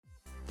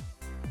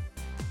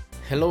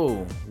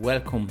Hello,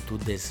 welcome to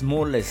the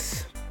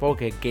smallest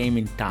poker game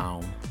in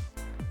town.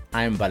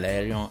 I'm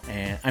Valerio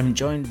and I'm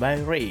joined by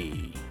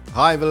Ray.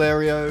 Hi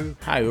Valerio.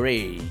 Hi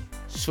Ray.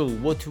 So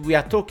what we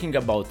are talking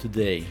about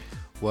today?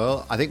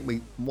 Well, I think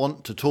we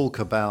want to talk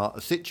about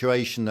a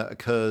situation that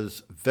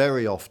occurs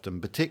very often,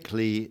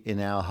 particularly in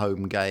our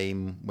home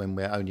game when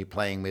we're only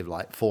playing with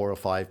like 4 or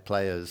 5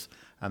 players.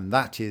 And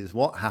that is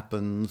what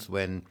happens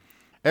when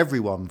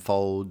everyone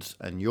folds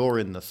and you're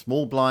in the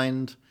small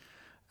blind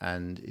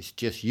and it's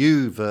just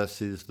you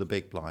versus the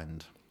big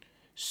blind.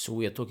 So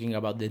we are talking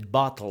about the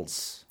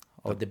battles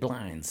of the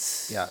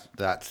blinds. Yeah,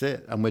 that's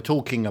it. And we're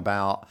talking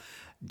about,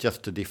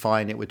 just to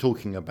define it, we're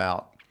talking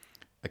about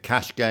a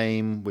cash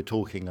game. We're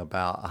talking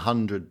about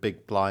 100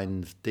 big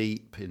blinds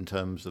deep in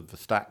terms of the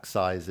stack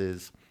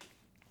sizes.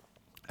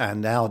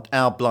 And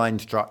our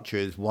blind structure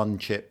is 1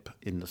 chip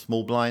in the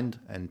small blind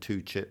and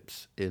 2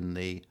 chips in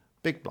the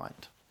big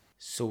blind.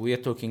 So we are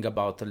talking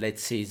about,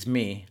 let's say it's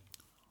me.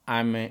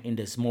 I'm in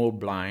the small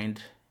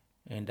blind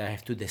and I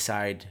have to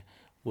decide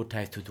what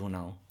I have to do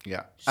now.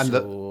 Yeah.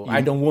 And I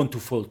don't want to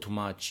fold too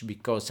much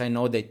because I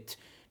know that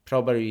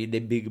probably the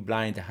big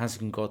blind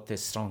hasn't got a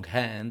strong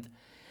hand.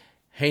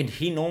 And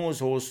he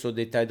knows also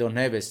that I don't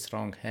have a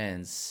strong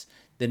hands.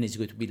 Then it's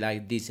going to be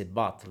like this at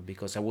battle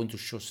because I want to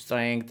show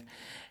strength.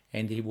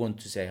 And he want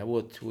to say,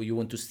 what, you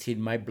want to steal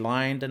my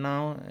blind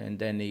now? And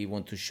then he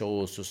want to show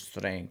also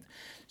strength.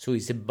 So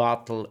it's a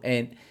battle.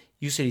 And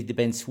usually it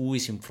depends who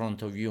is in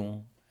front of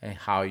you and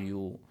how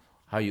you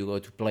go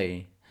to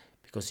play.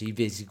 Because if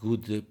it's a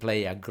good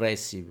player,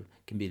 aggressive,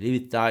 can be a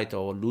little tight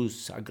or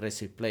loose,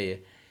 aggressive player,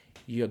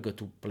 you are going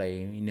to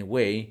play in a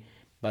way.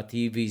 But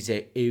if it's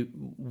a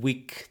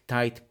weak,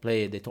 tight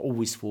player that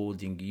always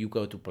folding, you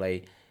go to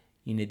play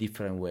in a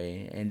different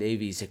way. And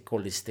if it's a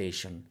call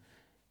station,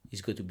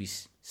 it's going to be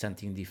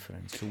something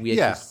different. So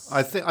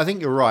I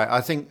think you're right.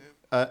 I think,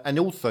 and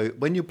also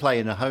when you play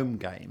in a home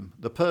game,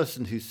 the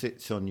person who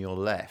sits on your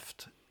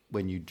left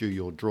when you do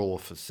your draw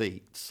for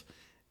seats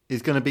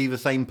is going to be the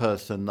same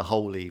person the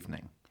whole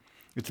evening.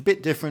 It's a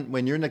bit different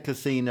when you're in a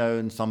casino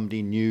and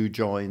somebody new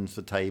joins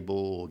the table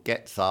or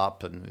gets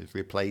up and is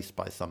replaced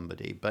by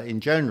somebody. But in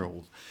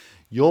general,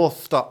 you're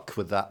stuck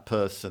with that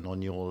person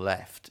on your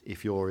left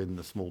if you're in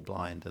the small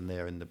blind and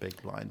they're in the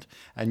big blind.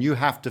 And you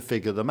have to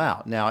figure them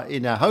out. Now,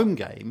 in a home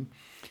game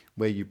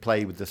where you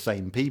play with the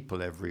same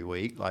people every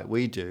week, like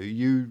we do,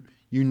 you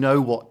know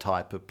what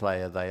type of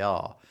player they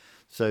are.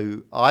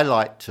 So I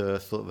like to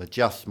sort of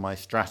adjust my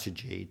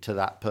strategy to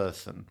that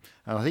person.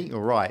 And I think you're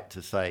right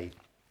to say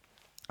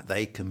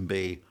they can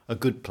be a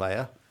good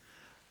player,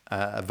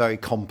 a very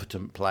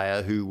competent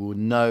player who will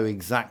know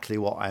exactly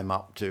what I'm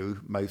up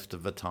to most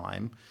of the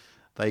time.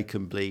 They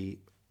can be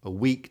a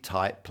weak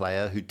type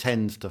player who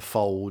tends to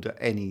fold at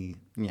any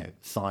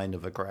sign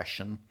of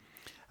aggression.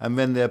 And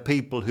then there are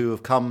people who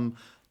have come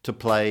to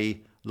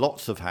play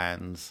lots of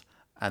hands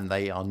and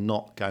they are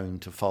not going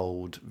to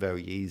fold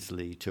very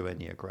easily to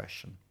any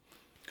aggression.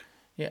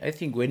 Yeah, I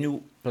think when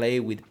you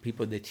play with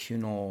people that you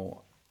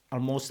know,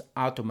 almost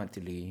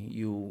automatically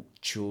you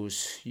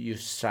choose your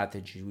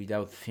strategy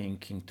without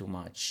thinking too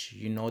much.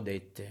 You know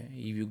that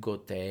if you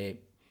got a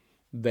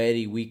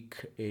very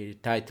weak,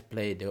 tight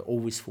player, they're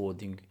always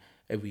folding.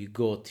 And we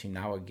got in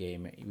our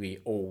game, we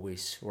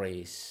always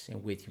raise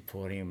and waiting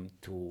for him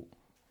to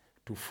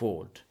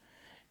fold.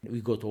 We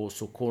got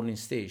also calling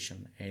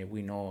station, and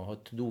we know how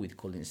to do with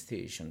calling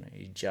station.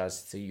 It's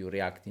just you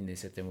react in a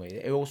certain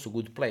way. And also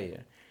good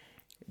player.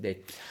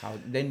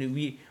 Then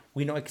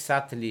we know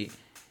exactly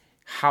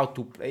how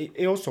to play.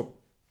 And also,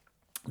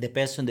 the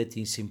person that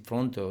is in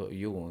front of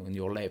you on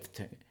your left,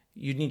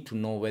 you need to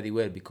know very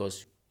well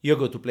because you're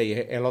going to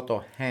play a lot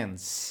of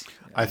hands.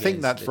 I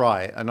think that's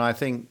right. And I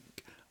think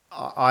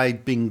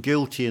I've been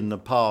guilty in the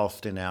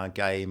past in our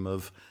game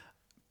of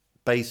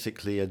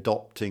basically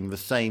adopting the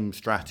same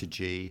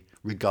strategy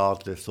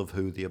regardless of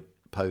who the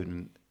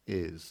opponent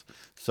is.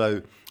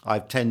 So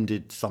I've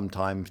tended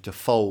sometimes to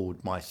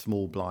fold my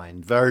small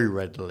blind very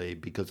readily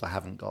because I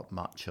haven't got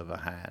much of a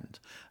hand.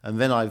 And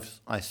then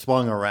I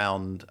swung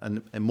around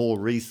and more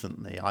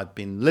recently I've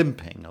been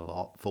limping a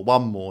lot for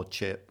one more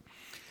chip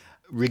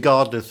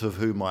regardless of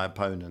who my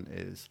opponent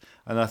is.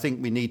 And I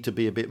think we need to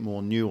be a bit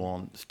more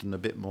nuanced and a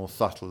bit more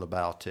subtle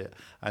about it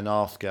and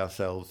ask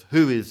ourselves,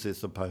 who is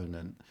this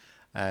opponent?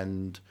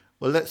 And,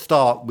 well, let's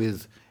start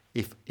with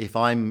if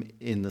I'm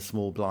in the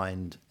small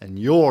blind and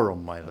you're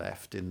on my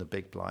left in the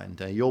big blind,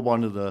 and you're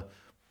one of the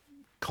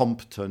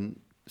competent,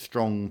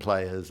 strong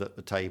players at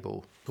the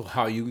table. So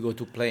how you go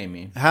to play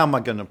me? How am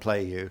I going to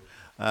play you?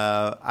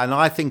 And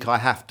I think I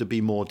have to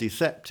be more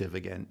deceptive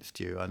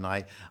against you. And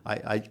I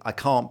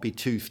can't be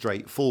too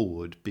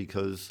straightforward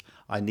because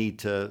I need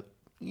to,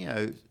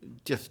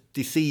 just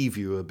deceive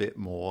you a bit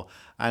more.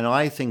 And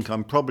I think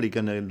I'm probably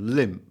going to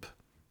limp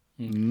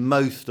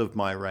most of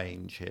my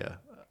range here.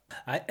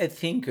 I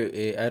think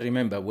I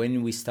remember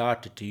when we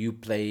started, you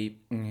play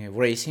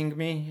racing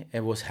me. I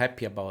was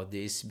happy about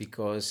this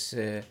because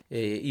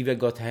if I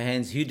got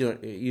hands, you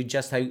don't. You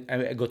just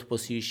I got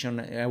position.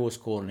 I was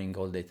calling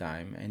all the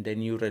time, and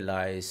then you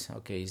realize,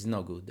 okay, it's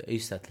not good. You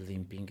start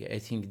limping. I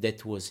think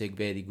that was a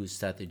very good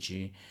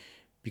strategy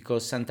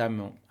because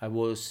sometimes I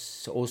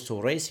was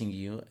also racing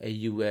you, and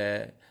you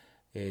were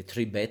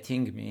three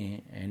betting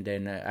me, and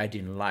then I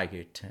didn't like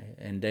it,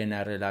 and then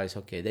I realized,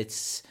 okay,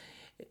 that's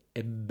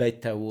a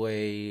better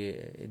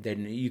way.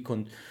 Then you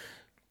can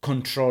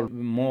control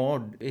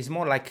more. It's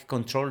more like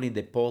controlling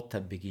the pot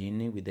at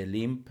beginning with the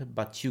limp,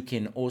 but you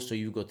can also,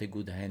 you got a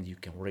good hand, you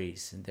can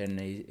raise, and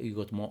then you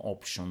got more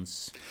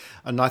options.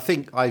 And I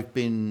think I've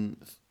been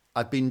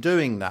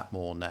doing that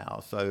more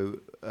now. So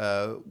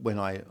when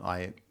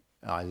I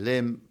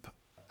limp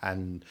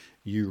and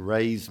you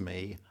raise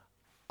me,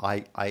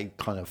 I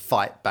kind of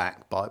fight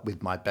back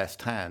with my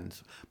best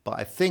hands. But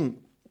I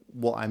think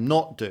what I'm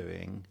not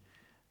doing,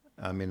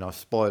 I mean, a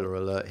spoiler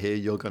alert here,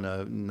 you're going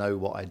to know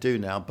what I do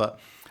now, but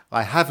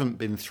I haven't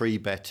been three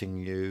betting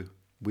you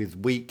with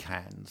weak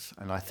hands.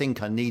 And I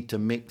think I need to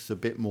mix a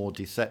bit more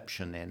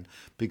deception in,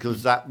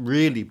 because that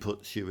really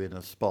puts you in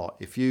a spot.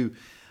 If you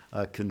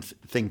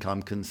think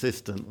I'm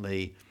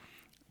consistently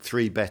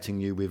three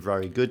betting you with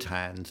very good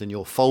hands and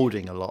you're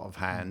folding a lot of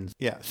hands.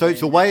 Yeah. So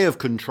it's a way of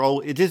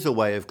control. It is a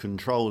way of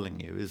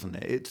controlling you, isn't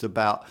it? It's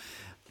about,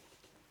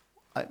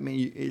 I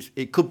mean,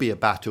 it could be a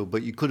battle,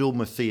 but you could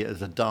almost see it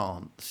as a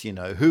dance. You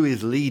know, who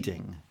is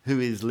leading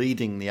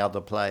the other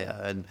player?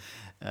 And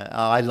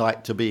I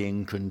like to be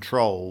in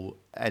control.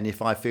 And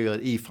if I feel,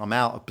 if I'm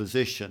out of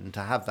position, to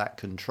have that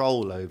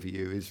control over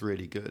you is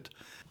really good.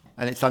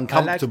 And it's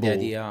uncomfortable. I like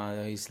the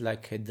idea. It's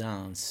like a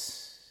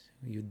dance.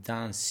 You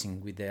dancing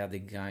with the other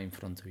guy in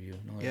front of you.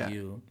 No? Yeah.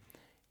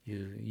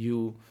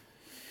 You.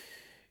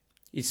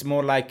 It's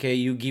more like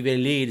you give a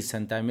lead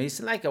sometimes.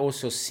 It's like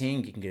also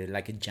singing,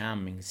 like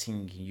jamming,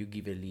 singing. You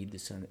give a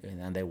lead,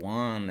 another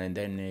one, and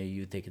then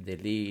you take the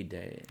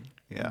lead.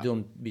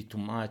 Don't be too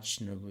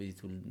much. No, be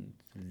too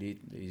lead.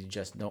 You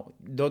just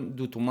don't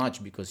do too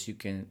much, because you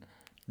can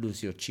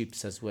lose your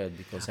chips as well.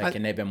 Because I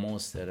can have a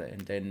monster,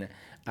 and then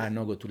I'm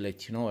not going to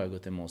let you know I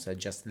got a monster. I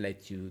just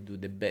let you do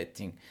the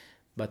betting,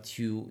 but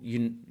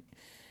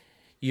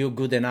you're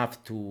good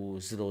enough to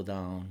slow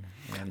down.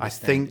 I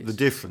think the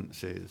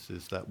difference is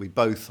that we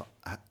both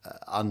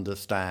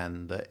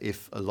understand that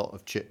if a lot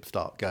of chips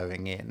start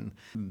going in,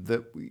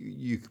 that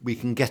we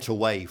can get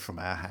away from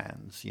our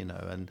hands, you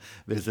know. And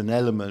there's an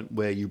element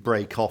where you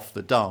break off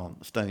the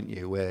dance, don't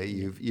you? Where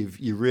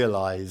you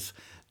realise,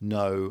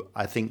 no,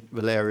 I think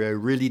Valerio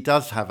really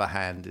does have a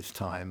hand this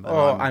time.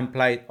 I'm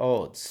played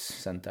odds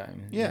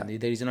sometimes. Yeah.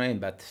 There is no end,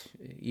 but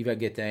if I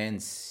get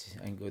hands,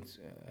 I'm good.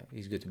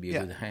 It's good to be a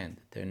good hand.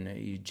 Then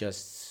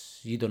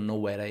you don't know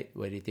where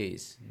it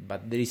is,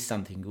 but there is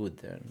something good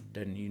there.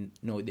 Then you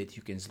know that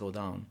you can slow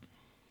down.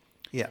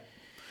 Yeah.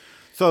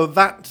 So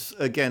that's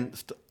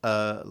against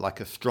like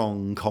a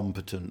strong,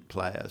 competent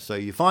player. So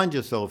you find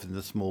yourself in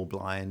the small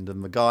blind,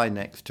 and the guy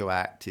next to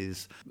act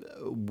is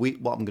weak,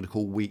 what I'm going to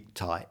call weak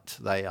tight.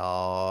 They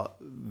are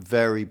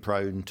very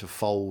prone to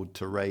fold,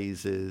 to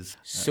raises.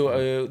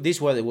 So this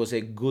one was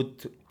a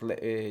good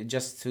play.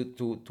 Just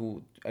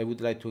to I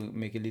would like to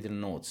make a little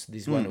notes.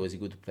 This one was a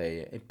good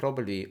player. And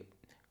probably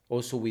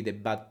also with a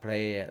bad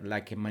player,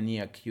 like a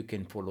maniac, you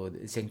can follow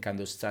the same kind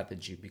of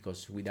strategy,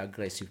 because with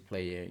aggressive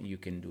player, you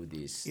can do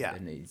this. Yeah.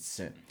 And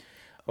it's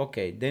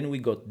okay. Then we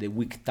got the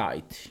weak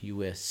tight, you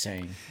were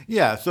saying.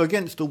 Yeah, so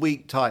against a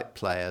weak tight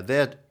player,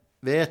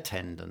 their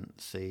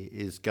tendency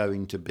is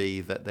going to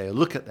be that they'll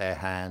look at their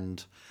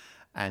hand,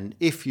 and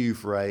if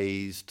you've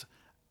raised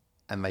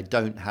and they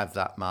don't have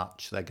that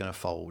much, they're going to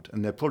fold.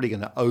 And they're probably going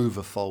to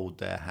overfold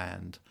their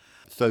hand.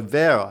 So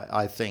there,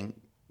 I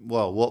think,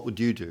 well, what would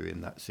you do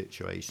in that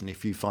situation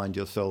if you find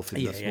yourself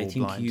in the small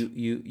blind? I think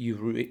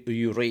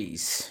you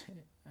raise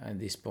at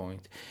this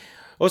point.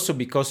 Also,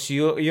 because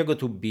you're going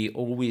to be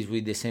always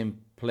with the same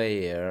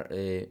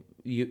player,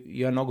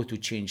 you're not going to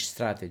change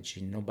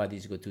strategy.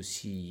 Nobody's going to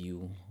see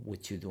you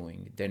what you're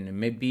doing. Then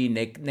maybe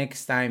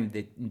next time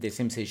the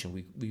same session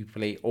we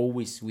play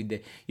always with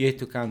you have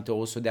to count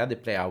also the other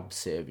player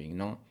observing,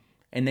 no?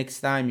 And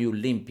next time you're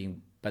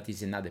limping, but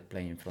it's another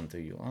player in front of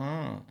you.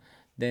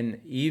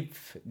 Then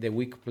if the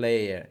weak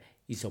player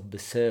is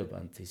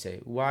observant, he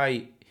say,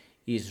 why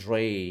is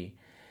Ray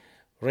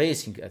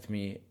racing at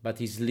me, but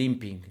he's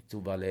limping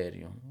to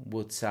Valerio?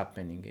 What's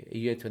happening?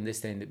 You have to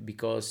understand,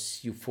 because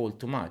you fall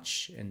too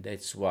much, and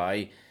that's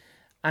why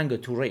I'm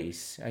going to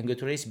race. I'm going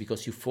to race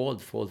because you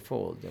fold.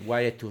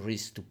 Why to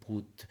risk to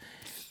put,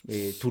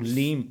 to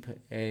limp?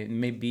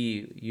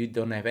 Maybe you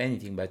don't have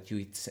anything, but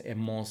it's a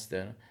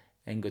monster,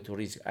 and go to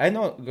risk. I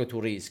not go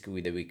to risk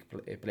with a weak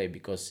play,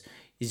 because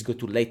it's going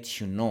to let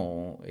you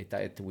know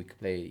at weak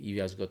play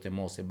you has got a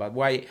monster. But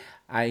why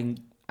I'm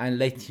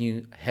letting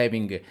you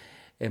having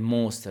a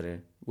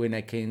monster when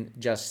I can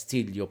just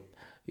steal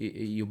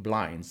your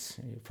blinds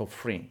for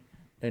free?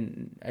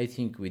 And I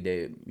think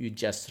you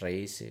just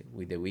raise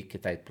with the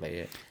weak type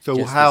player. So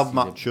just how to see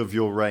much of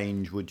your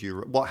range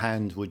what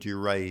hand would you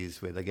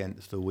raise with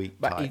against a weak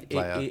But type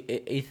player?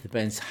 it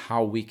depends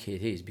how weak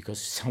it is, because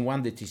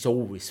someone that is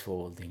always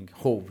folding,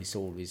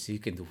 always, you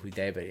can do with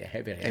every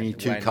hand. Any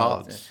two Why not?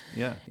 cards,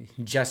 yeah.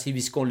 Just if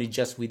it's calling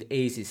just with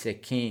aces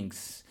and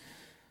kings,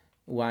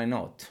 why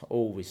not?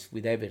 Always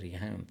with every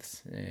hand.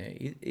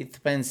 It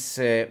depends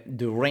the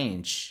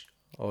range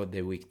of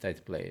the weak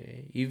tight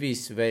player. If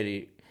it's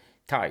very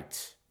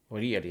tight,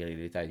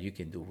 really tight, you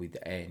can do with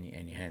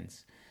any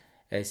hands.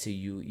 So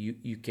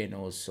you can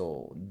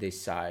also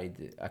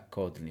decide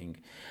according.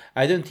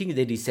 I don't think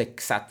there is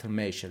exact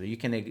measure. You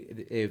can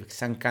have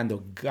some kind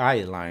of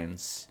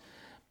guidelines,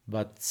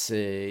 but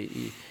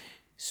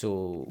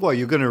so Well,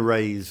 you're going to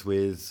raise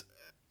with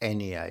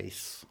any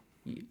ace.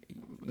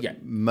 yeah.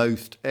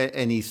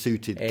 Any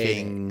suited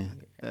king,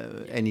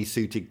 any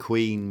suited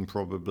queen,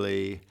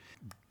 probably.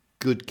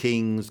 Good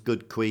kings,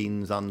 good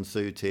queens,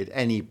 unsuited,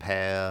 any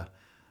pair,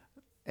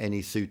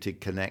 any suited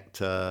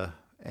connector,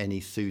 any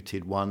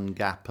suited one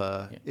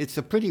gapper. Yeah. It's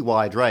a pretty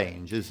wide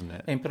range, isn't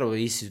it? And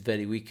probably this is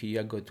very weak.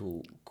 You are going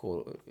to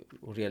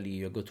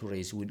you are going to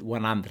raise with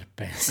 100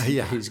 pence.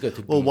 Yeah. It's got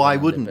to be well, why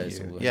wouldn't you?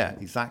 Pencil. Yeah,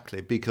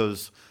 exactly.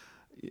 Because,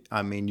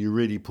 I mean, you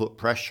really put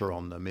pressure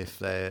on them if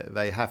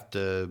they have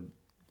to.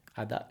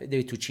 They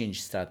have to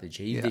change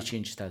strategy. If they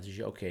change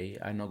strategy, okay,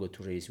 I'm not going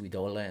to raise with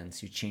all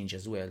hands. You change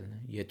as well.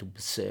 You have to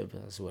observe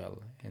as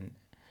well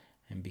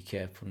and be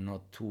careful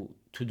not to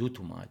do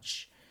too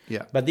much.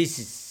 Yeah. But this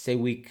is a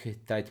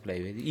weak tight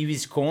player. If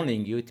he's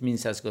calling you, it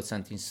means has got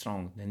something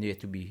strong. Then you have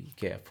to be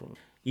careful.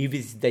 If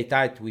it's the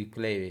tight weak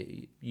player,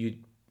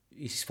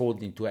 is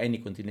folding to any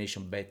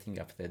continuation betting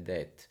after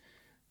that.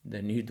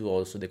 Then you do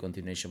also the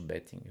continuation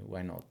betting.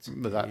 Why not?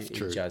 But that's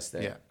true. Just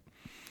yeah.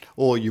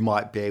 Or you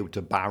might be able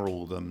to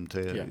barrel them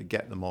to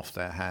get them off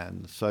their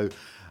hands. So,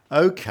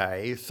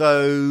 okay.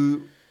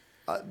 So,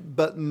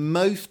 but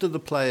most of the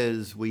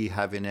players we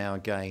have in our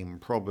game,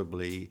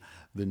 probably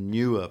the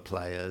newer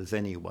players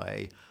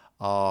anyway,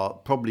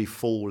 probably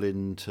fall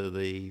into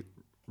the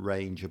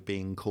range of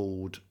being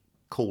called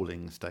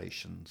calling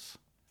stations.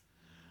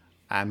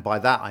 And by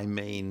that I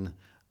mean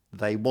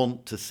they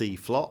want to see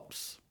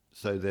flops.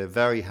 So they're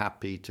very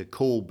happy to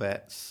call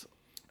bets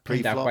pre-flop.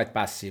 And they're quite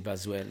passive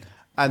as well.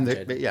 And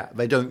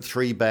they don't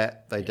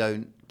 3-bet, they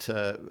don't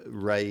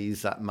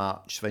raise that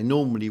much. They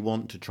normally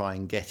want to try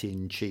and get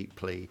in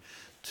cheaply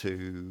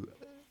to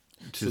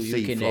so see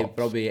you can flops. have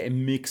probably a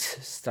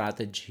mixed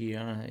strategy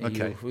here.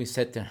 Okay. With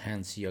certain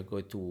hands you are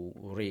going to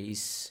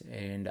raise,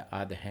 and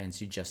other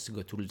hands you just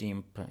go to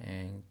limp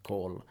and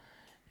call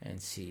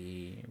and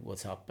see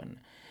what's happened.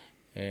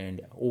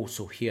 And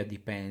also here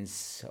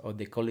depends on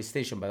the calling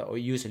station, but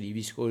usually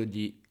if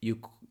you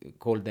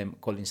call them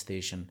calling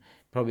station,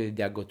 probably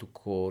they are going to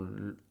call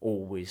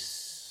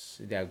always.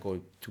 They are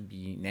going to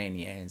be in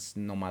any hands,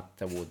 no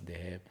matter what they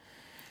have.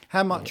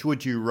 How much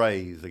would you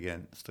raise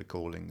against a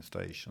calling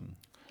station?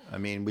 I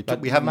mean,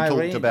 we haven't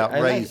talked about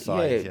raise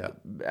size yet.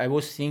 I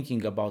was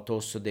thinking about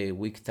also the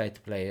weak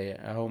tight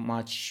player, how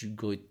much you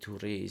go to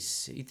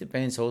raise. It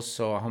depends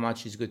also how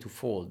much is going to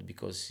fold,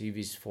 because if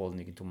it's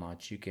folding too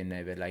much, you can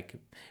have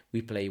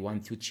we play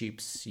 1-2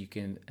 chips, you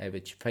can have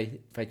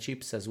five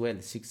chips as well,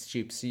 6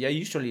 chips. I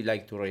usually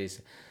like to raise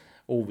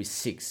always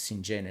 6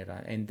 in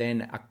general, and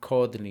then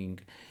accordingly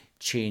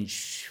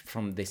change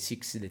from the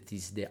 6 that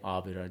is the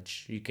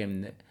average. You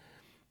can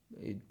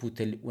put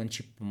 1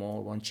 chip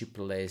more, 1 chip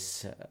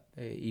less.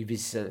 If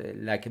it's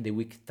like the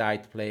weak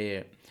tight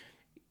player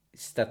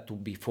start to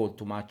be fold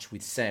too much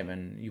with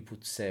 7, you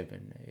put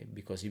 7,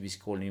 because if he's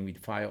calling with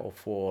 5 or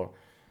 4,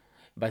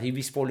 but if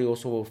he's folding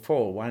also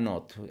 4, why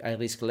not? I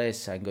risk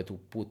less. I'm going to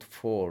put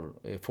 4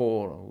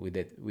 with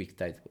that weak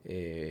tight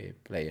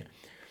player.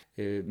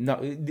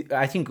 No,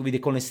 I think with the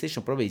calling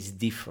station probably it's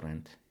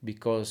different,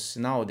 because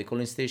now the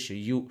calling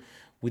station,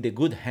 with the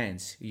good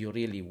hands, you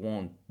really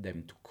want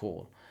them to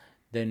call.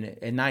 Then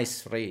a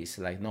nice raise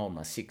like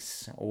normal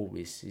 6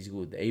 always is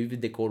good.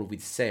 If they call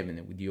with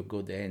 7 with your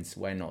good hands,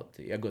 why not?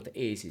 I got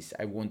aces.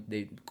 I want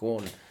the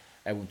call.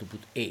 I want to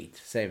put 8,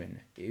 7.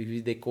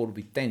 If they call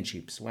with 10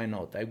 chips, why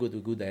not? I got a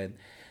good hand.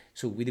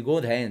 So with the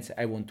good hands,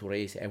 I want to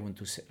raise. I want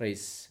to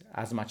raise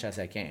as much as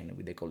I can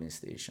with the calling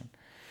station.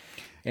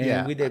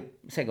 And with the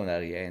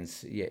secondary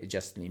hands,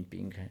 just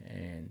limping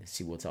and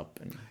see what's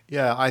happening.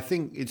 Yeah, I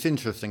think it's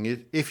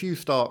interesting. If you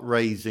start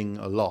raising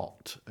a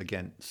lot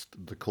against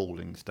the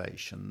calling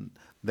station,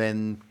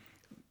 then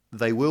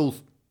they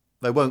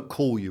won't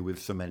call you with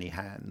so many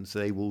hands.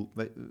 They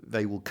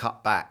will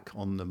cut back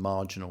on the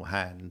marginal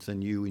hands,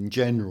 and you in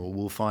general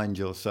will find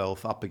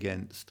yourself up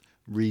against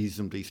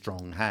reasonably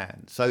strong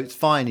hands. So it's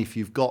fine if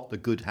you've got the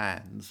good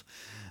hands,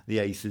 the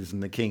aces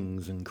and the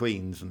kings and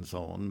queens and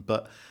so on.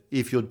 But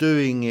if you're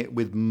doing it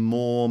with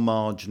more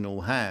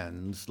marginal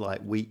hands,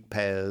 like weak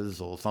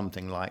pairs or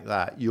something like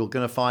that, you're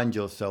going to find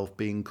yourself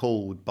being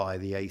called by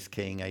the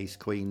ace-king,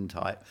 ace-queen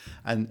type,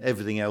 and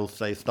everything else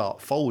they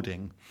start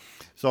folding.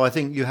 So I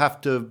think you have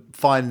to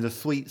find the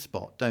sweet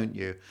spot, don't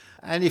you?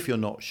 And if you're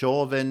not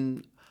sure,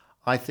 then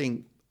I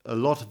think a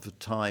lot of the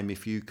time,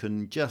 if you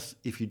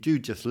do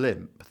just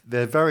limp,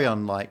 they're very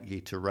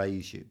unlikely to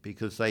raise you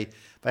because they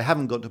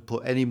haven't got to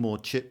put any more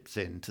chips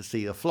in to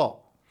see a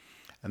flop.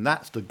 And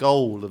that's the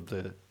goal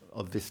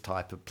of this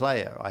type of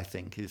player, I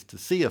think, is to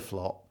see a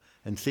flop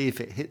and see if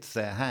it hits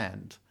their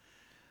hand.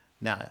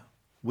 Now,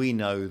 we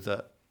know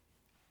that,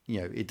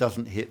 it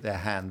doesn't hit their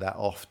hand that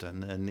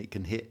often, and it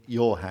can hit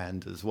your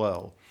hand as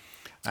well.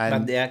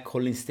 But they are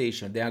calling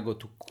station. They are going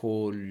to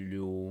call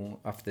you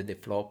after the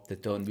flop, the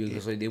turn,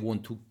 because they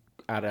want to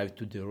arrive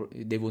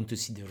they want to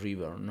see the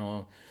river,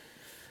 no?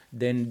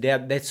 Then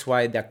that's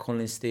why they're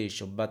calling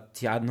station, but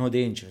they are no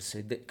dangerous.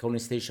 The calling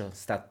station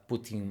start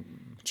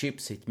putting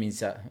chips, it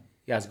means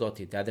he has got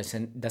it.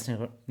 He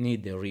doesn't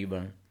need the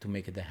river to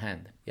make the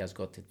hand. He has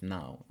got it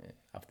now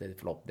after the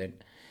flop. Then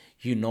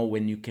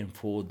when you can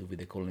fold with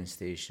the calling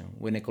station.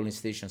 When the calling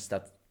station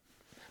start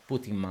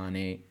putting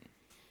money.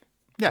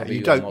 Yeah,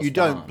 you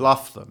don't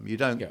bluff them. You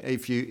don't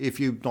if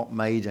you've not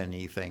made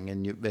anything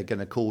and they're going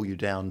to call you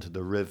down to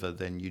the river,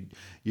 then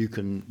you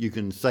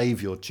can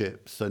save your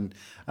chips and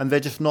they're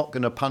just not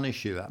going to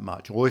punish you that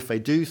much. Or if they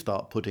do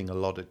start putting a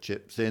lot of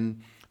chips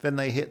in, then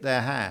they hit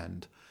their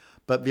hand.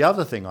 But the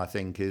other thing I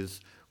think is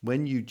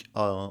when you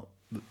are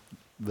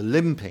the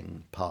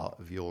limping part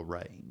of your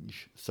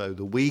range, so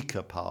the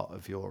weaker part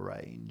of your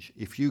range,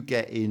 if you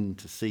get in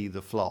to see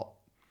the flop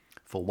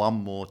for one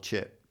more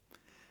chip,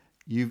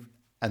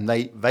 and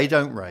they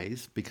don't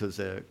raise because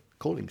they're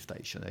calling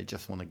station. They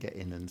just want to get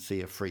in and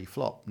see a free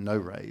flop, no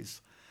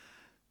raise.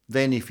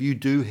 Then if you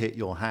do hit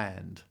your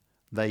hand,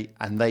 they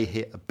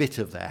hit a bit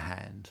of their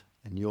hand,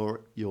 and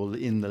you're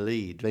in the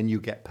lead, then you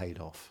get paid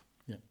off.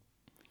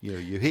 Yeah.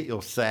 You hit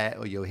your set,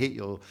 or you hit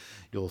your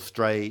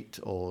straight,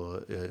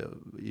 or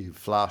you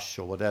flush,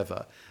 or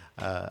whatever.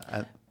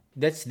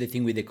 That's the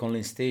thing with the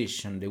calling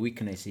station. The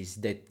weakness is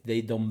that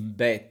they don't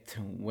bet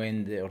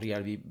when they're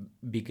really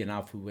big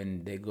enough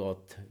when they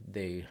got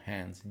their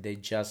hands. They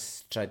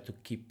just try to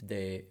keep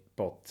the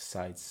pot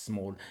size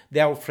small. They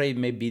are afraid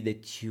maybe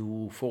that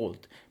you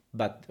fold,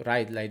 but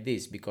right like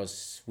this,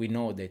 because we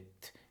know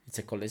that it's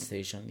a calling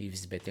station. If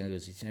it's betting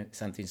because it's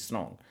something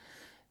strong,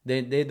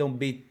 they don't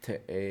beat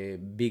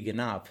big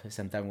enough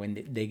sometimes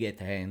when they get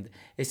a hand.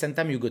 And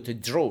sometimes you got a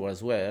draw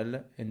as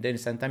well, and then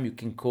sometimes you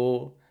can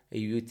call.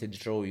 You hit a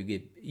draw,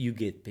 you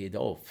get paid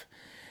off.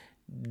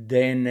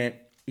 Then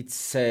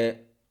it's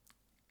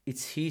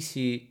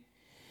easy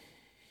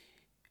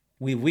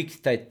with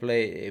weak type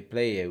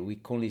player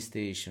with calling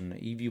station.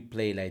 If you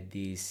play like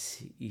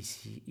this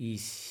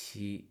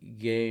easy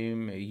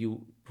game,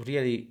 you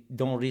really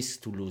don't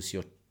risk to lose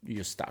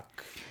your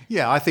stack.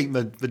 Yeah, I think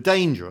the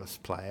dangerous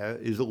player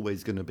is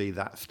always going to be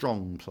that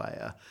strong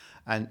player,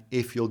 and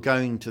if you're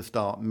going to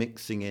start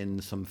mixing in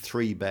some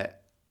 3-bet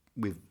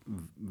with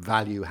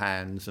value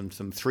hands and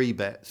some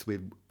 3-bets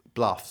with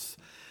bluffs,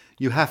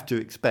 you have to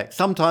expect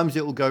sometimes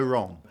it will go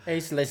wrong.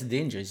 It's less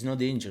dangerous. It's not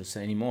dangerous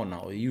anymore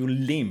now. You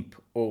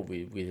limp over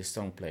with a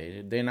strong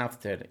player. Then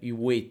after you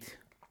wait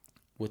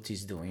what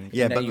he's doing.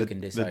 Yeah, and then but you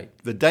can decide.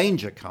 The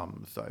danger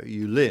comes though.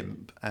 You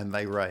limp and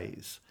they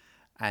raise,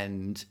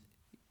 and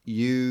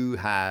you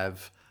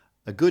have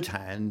a good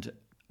hand,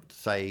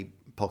 say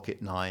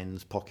pocket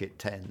 9s, pocket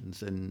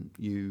 10s, and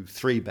you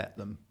 3-bet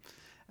them.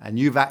 And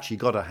you've actually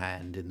got a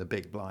hand in the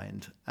big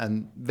blind,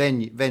 and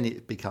then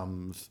it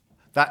becomes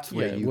that's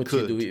where you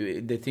could. You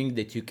do, the thing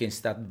that you can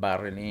start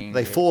barreling.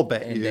 They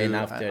 4-bet and you, then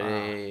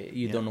after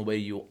you don't know where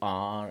you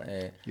are.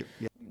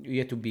 You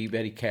have to be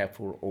very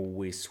careful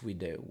always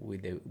with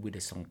the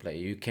strong player.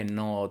 You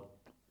cannot.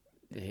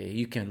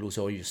 You can lose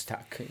all your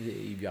stack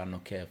if you are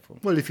not careful.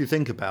 Well, if you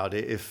think about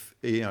it, if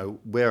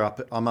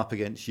I'm up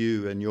against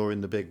you, and you're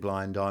in the big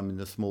blind, I'm in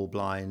the small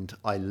blind.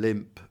 I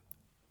limp,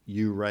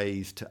 you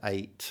raise to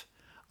 8.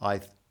 I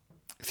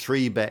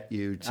 3-bet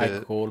you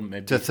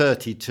to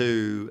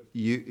 32.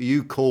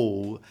 You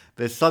call.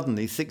 There's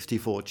suddenly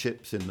 64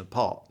 chips in the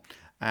pot,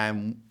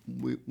 and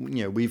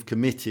we've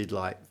committed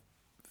like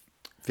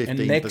 15%.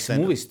 And next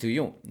move is to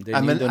you.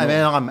 And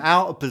then I'm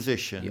out of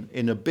position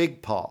in a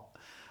big pot,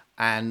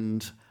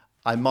 and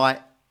I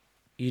might.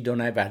 You don't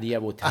have idea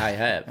what I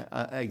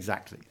have.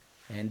 Exactly.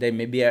 And then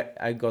maybe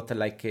I got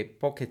like a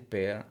pocket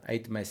pair. I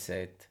hit my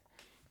set.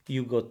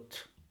 You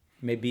got.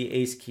 Maybe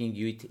ace king,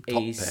 you hit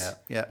ace. Top pair,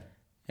 yeah.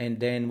 And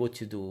then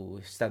what you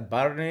do? Start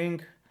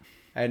barreling,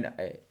 and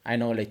I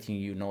know letting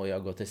you know I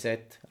got a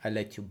set. I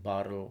let you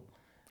barrel.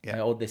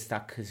 Yeah. All the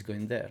stack is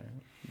going there.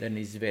 Then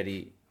it's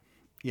very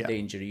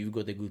dangerous. You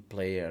got a good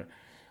player,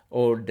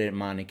 all the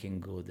money can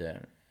go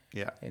there.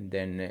 Yeah. And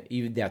then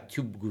if there are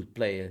 2 good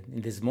players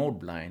in the small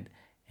blind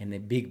and a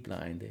big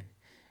blind,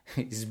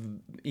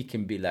 it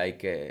can be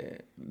like a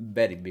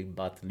very big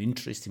battle,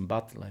 interesting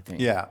battle, I think.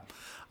 Yeah,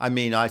 I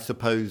mean, I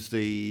suppose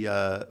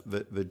the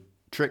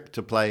trick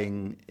to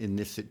playing in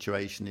this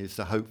situation is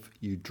to hope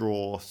you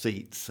draw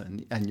seats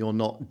and you're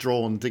not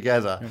drawn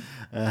together.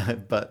 Yeah.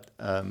 But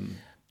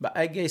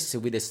I guess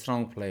with a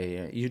strong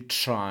player, you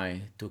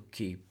try to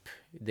keep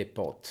the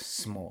pot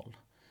small.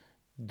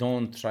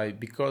 Don't try,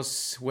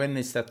 because when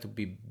it starts to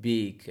be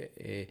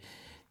big,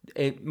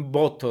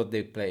 Both of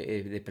the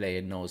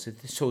player knows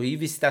it. So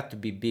if you start to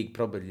be big,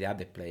 probably the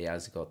other player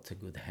has got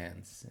good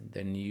hands. And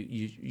then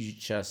you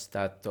just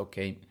start,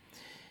 okay,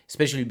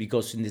 especially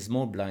because in the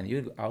small blind,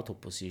 you're out of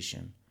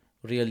position.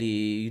 Really,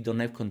 you don't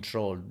have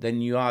control.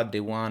 Then you are the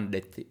one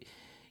that, if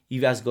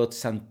he has got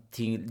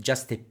something,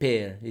 just a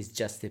pair, it's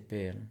just a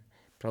pair.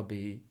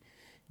 Probably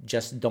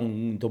just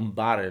don't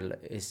barrel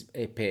is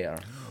a pair.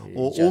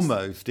 Or Just-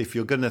 almost, if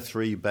you're going to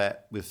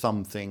 3-bet with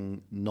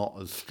something not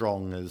as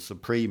strong as a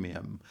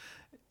premium,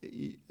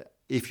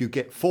 if you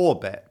get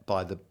 4-bet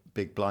by the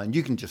big blind,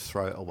 you can just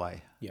throw it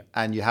away. Yeah.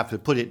 And you have to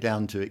put it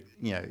down to,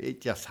 it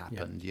just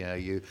happened.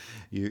 You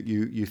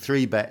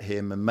 3-bet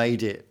him and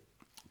made it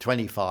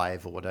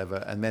 25 or whatever,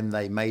 and then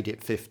they made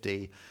it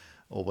 50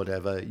 or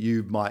whatever.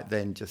 You might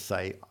then just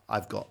say,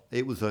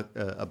 it was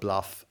a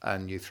bluff,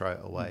 and you throw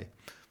it away.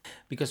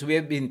 Because we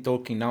have been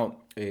talking now,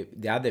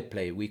 the other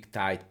play, weak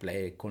tight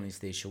play, calling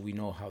station, we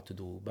know how to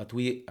do. But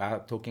we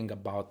are talking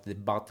about the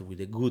battle with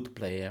a good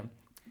player.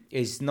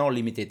 It's not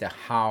limited to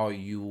how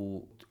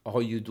you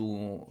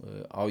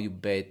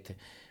bet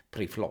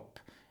pre-flop.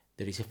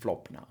 There is a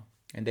flop now,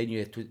 and then you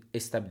have to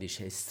establish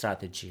a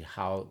strategy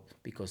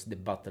because the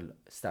battle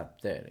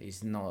starts there.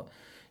 It's not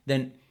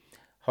then.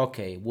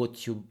 Okay,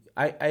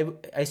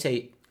 I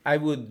say I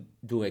would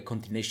do a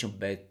continuation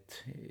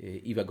bet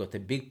if I got a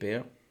big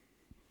pair.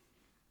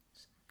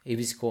 If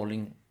he's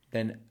calling,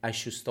 then I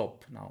should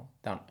stop now.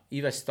 Done.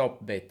 If I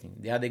stop betting,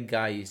 the other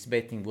guy is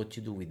betting, what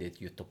you do with it,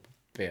 your top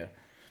pair.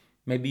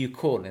 Maybe you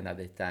call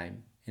another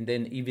time. And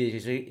then you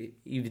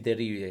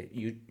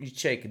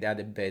check the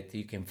other bet,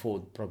 you can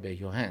fold probably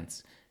your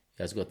hands.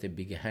 He has got a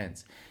bigger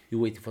hands. You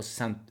wait for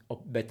some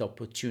better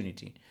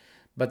opportunity.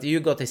 But you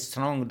got a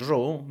strong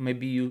draw,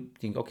 maybe you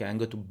think, okay, I'm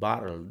going to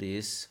barrel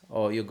this.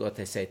 Or you got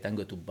a set, I'm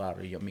going to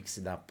barrel. You mix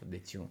it up,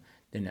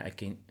 then I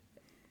can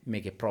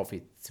make a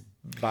profit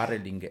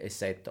barreling a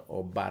set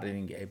or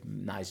barreling a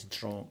nice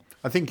draw.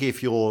 I think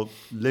if you're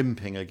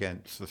limping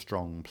against a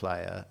strong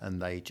player and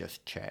they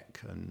just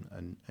check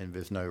and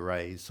there's no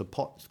raise, the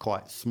pot's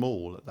quite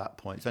small at that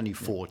point. It's only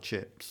 4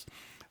 chips.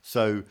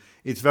 So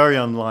it's very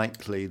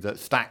unlikely that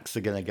stacks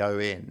are going to go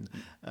in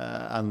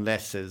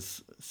unless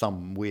there's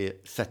some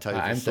weird set over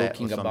I'm set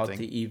talking or something.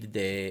 about if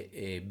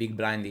the big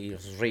blind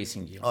is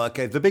raising you.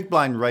 Okay, if the big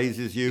blind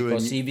raises you,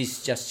 Because if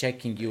it's just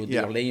checking you,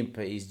 Yeah. your limp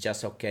is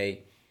just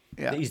okay.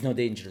 Yeah. It's not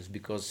dangerous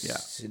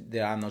because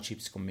there are no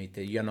chips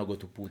committed. You're not going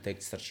to put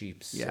extra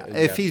chips.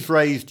 if he's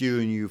raised you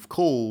and you've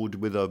called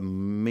with a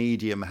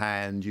medium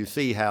hand, you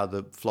see how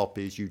the flop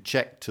is, you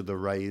check to the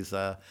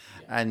raiser,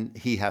 and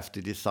he has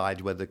to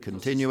decide whether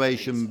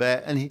continuation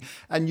bet, and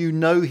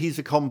he's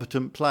a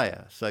competent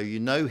player, so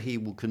he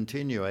will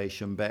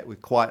continuation bet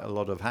with quite a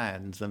lot of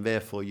hands, and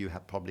therefore you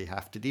probably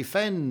have to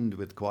defend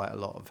with quite a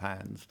lot of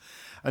hands,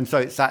 and so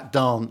it's that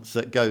dance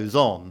that goes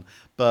on,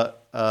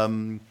 but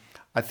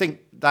I think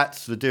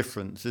that's the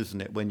difference,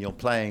 isn't it? When you're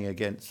playing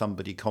against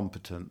somebody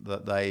competent,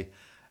 that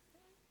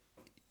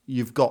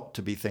you've got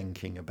to be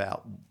thinking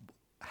about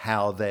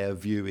how they're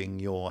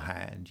viewing your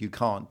hand. You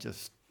can't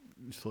just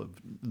sort of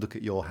look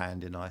at your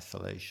hand in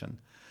isolation.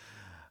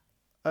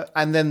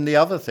 And then the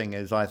other thing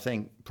is, I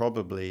think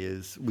probably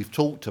is, we've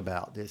talked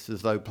about this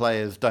as though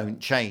players don't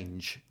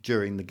change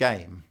during the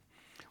game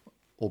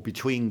or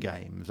between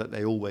games, that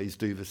they always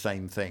do the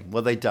same thing.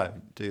 Well, they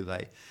don't, do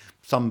they?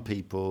 Some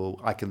people,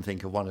 I can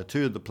think of 1 or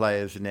 2 of the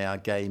players in our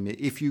game,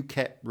 if you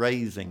kept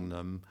raising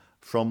them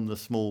from the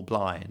small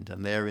blind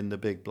and they're in the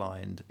big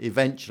blind,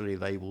 eventually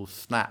they will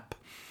snap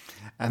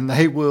and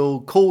they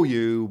will call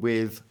you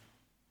with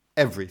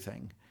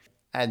everything.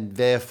 And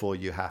therefore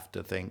you have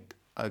to think,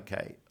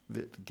 okay,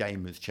 the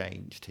game has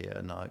changed here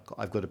and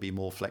I've got to be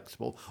more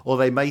flexible. Or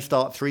they may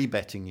start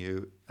 3-betting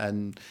you,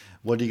 and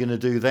what are you going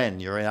to do then?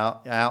 You're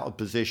out of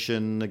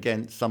position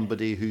against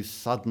somebody who's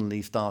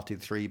suddenly started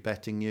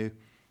 3-betting you.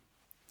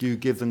 Do you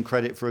give them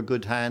credit for a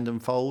good hand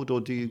and fold,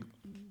 or do you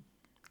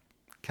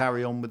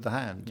carry on with the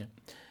hand?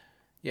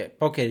 Yeah,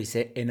 poker is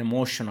an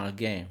emotional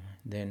game.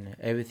 Then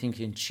everything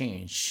can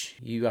change.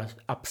 You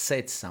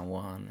upset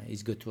someone,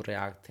 he's going to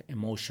react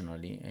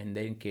emotionally, and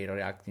then can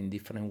react in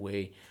different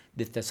way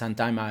that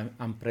sometimes are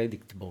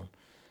unpredictable.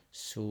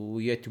 So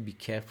you have to be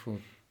careful.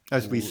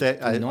 As we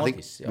said, I think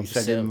we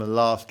said in the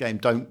last game,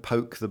 don't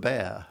poke the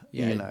bear.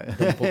 Yeah,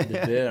 don't poke the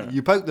bear.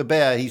 You poke the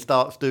bear, he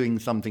starts doing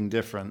something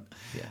different,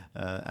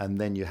 and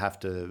then you have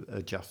to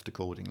adjust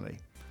accordingly.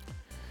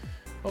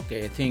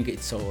 Okay, I think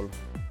it's all.